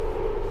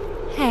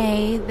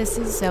Hey, this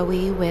is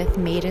Zoe with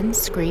Maiden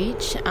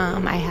Screech.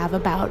 I have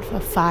about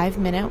a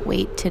 5-minute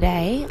wait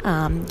today.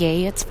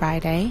 Yay, it's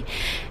Friday.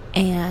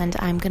 And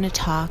I'm going to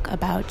talk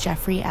about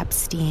Jeffrey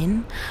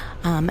Epstein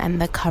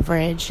and the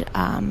coverage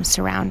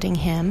surrounding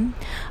him.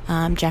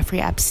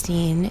 Jeffrey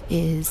Epstein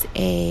is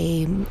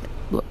a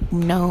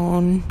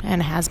known,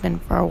 and has been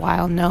for a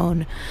while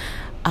known,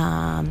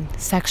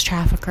 sex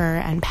trafficker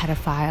and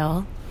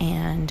pedophile.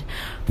 And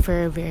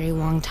for a very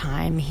long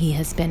time, he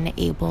has been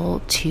able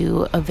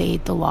to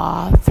evade the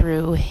law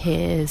through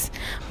his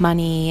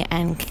money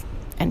and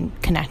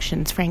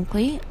connections,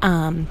 frankly.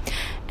 And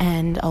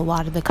a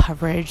lot of the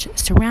coverage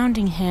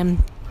surrounding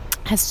him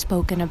has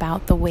spoken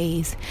about the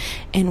ways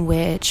in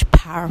which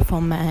powerful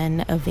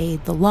men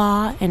evade the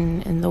law,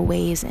 and in the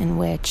ways in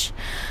which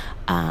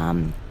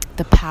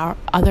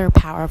other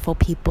powerful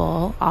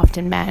people,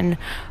 often men,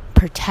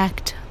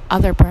 protect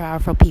other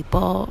powerful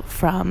people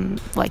from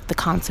the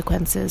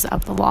consequences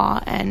of the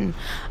law. And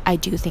I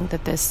do think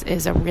that this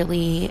is a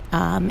really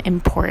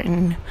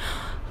important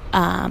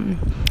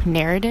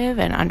narrative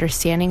and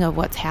understanding of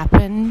what's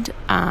happened,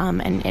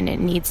 and it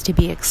needs to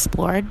be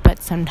explored.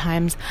 But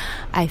sometimes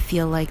I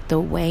feel like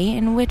the way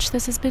in which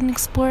this has been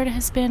explored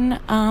has been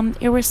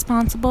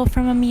irresponsible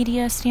from a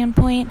media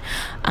standpoint.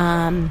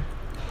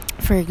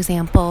 For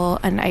example,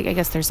 and I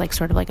guess there's a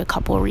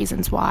couple of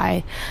reasons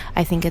why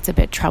I think it's a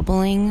bit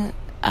troubling,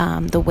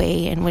 the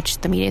way in which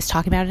the media is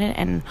talking about it.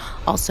 And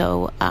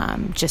also,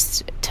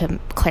 just to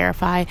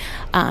clarify,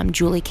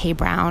 Julie K.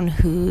 Brown,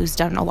 who's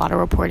done a lot of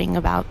reporting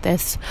about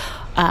this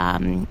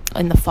in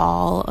the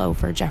fall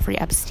over Jeffrey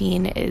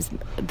Epstein,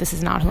 this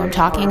is not who I'm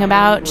talking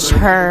about.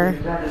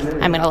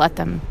 I'm going to let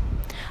them.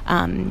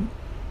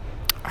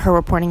 Her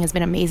reporting has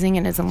been amazing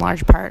and is in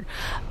large part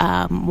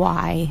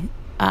why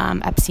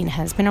Epstein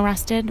has been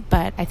arrested.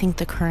 But I think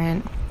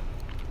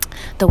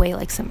the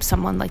way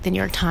someone like the New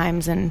York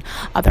Times and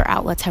other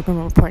outlets have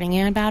been reporting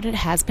about it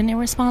has been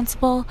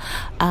irresponsible.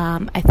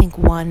 I think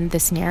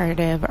this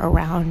narrative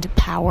around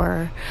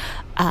power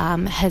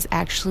has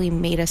actually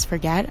made us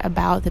forget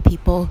about the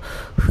people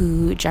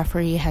who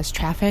Jeffrey has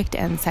trafficked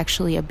and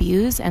sexually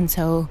abused. And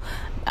so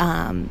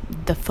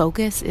the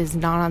focus is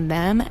not on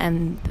them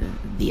and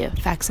the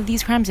effects of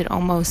these crimes. It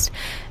almost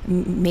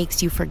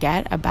makes you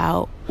forget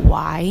about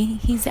why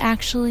he's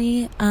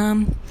actually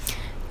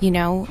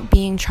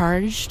being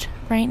charged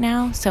right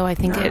now. So I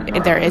think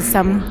there is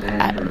some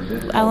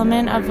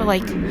element of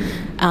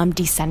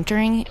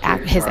decentering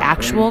his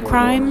actual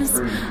crimes,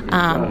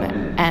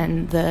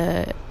 and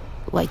the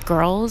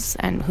girls,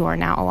 and who are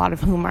now, a lot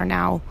of whom are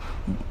now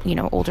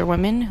older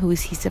women who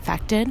he's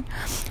affected.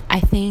 I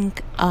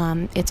think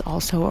it's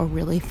also a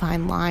really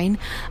fine line.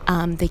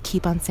 They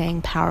keep on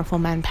saying powerful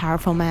men,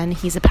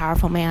 he's a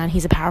powerful man,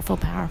 he's a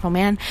powerful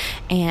man,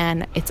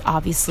 and it's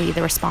obviously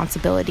the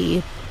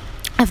responsibility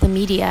of the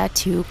media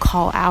to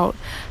call out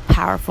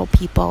powerful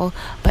people.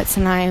 But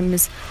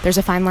sometimes there's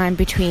a fine line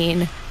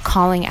between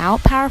calling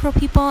out powerful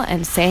people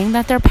and saying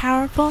that they're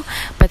powerful,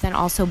 but then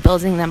also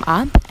building them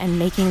up and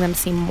making them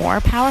seem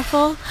more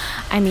powerful.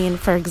 I mean,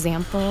 for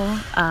example,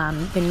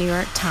 the New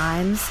York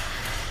Times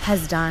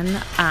has done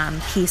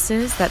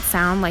pieces that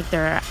sound like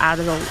they're out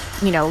of the,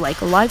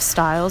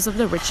 lifestyles of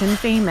the rich and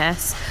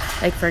famous.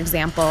 For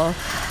example,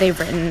 they've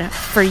written,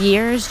 for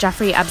years,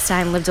 Jeffrey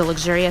Epstein lived a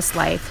luxurious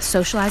life,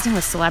 socializing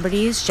with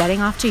celebrities,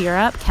 jetting off to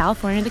Europe,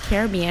 California, the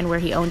Caribbean, where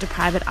he owned a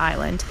private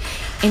island.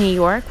 In New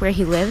York, where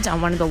he lived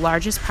on one of the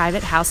largest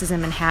private houses in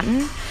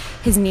Manhattan,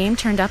 his name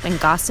turned up in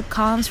gossip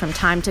columns from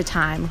time to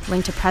time,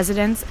 linked to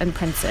presidents and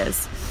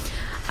princes.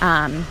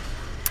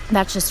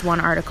 That's just one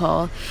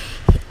article.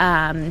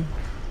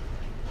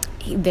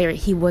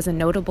 He was a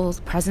notable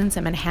presence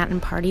at Manhattan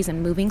parties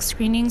and movie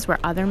screenings where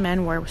other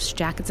men wore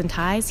jackets and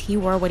ties. He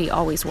wore what he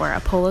always wore, a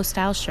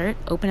polo-style shirt,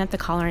 open at the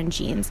collar, and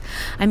jeans.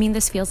 I mean,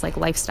 this feels like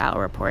lifestyle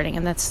reporting,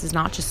 and this is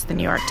not just the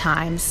New York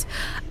Times.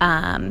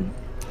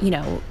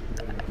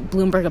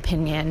 Bloomberg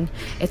opinion,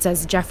 it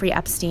says Jeffrey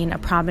Epstein, a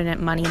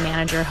prominent money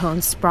manager who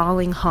owns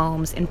sprawling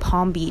homes in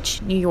Palm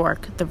Beach, New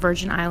York, the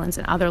Virgin Islands,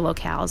 and other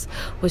locales,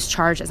 was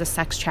charged as a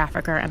sex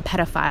trafficker and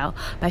pedophile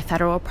by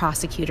federal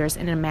prosecutors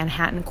in a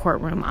Manhattan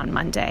courtroom on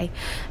Monday.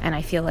 And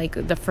I feel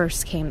like the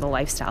first came the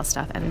lifestyle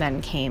stuff, and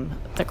then came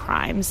the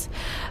crimes.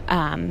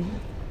 And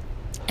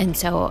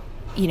so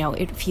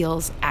it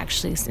feels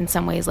actually in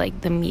some ways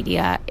like the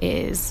media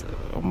is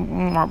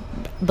more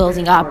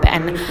building up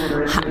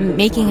and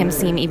making him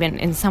seem even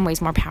in some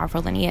ways more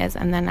powerful than he is.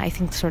 And then I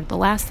think sort of the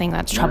last thing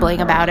that's troubling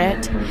about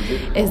it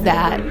is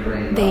that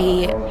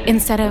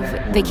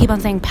they keep on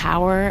saying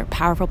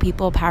powerful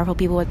people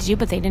what to do,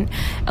 but they didn't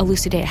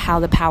elucidate how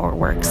the power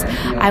works.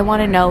 I want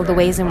to know the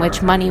ways in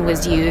which money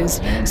was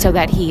used so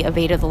that he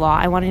evaded the law.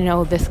 I want to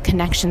know the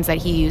connections that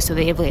he used so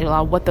that he evaded the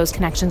law, what those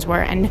connections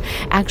were, and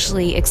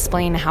actually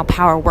explain how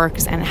power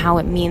works and how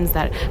it means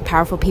that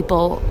powerful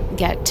people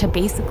get to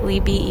basically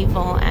be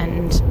evil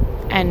and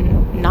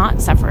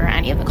not suffer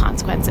any of the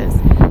consequences.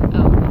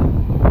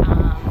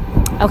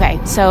 Okay,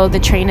 so the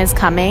train is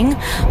coming,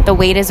 the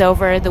wait is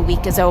over, the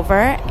week is over,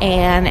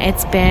 and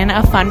it's been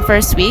a fun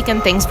first week,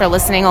 and thanks for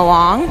listening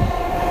along.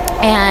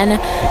 And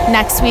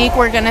next week,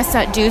 we're going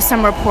to do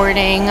some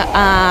reporting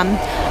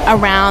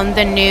around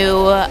the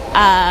new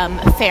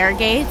fare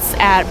gates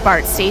at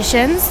BART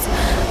stations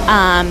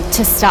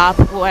to stop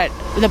what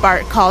the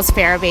BART calls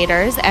fare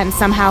evaders, and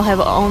somehow have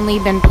only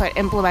been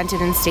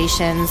implemented in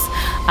stations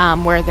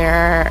where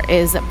there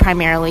is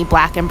primarily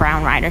black and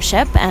brown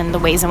ridership, and the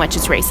ways in which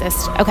it's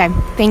racist. Okay,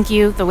 thank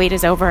you. The wait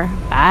is over.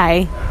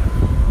 Bye.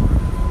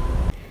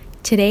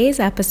 Today's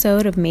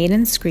episode of Made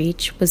in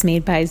Screech was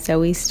made by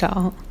Zoe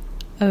Stahl.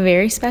 A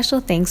very special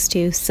thanks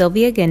to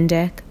Sylvia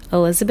Gindick,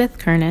 Elizabeth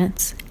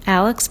Kernitz,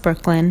 Alex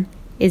Brooklyn,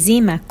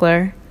 Izzy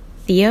Meckler,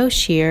 Theo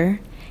Shear,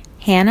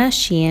 Hannah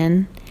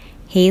Sheehan,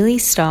 Haley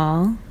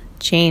Stahl,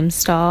 James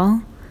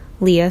Stahl,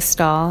 Leah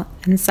Stahl,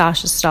 and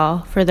Sasha Stahl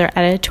for their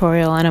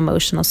editorial and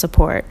emotional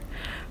support.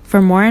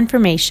 For more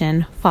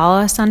information, follow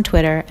us on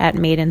Twitter at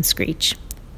Made in Screech.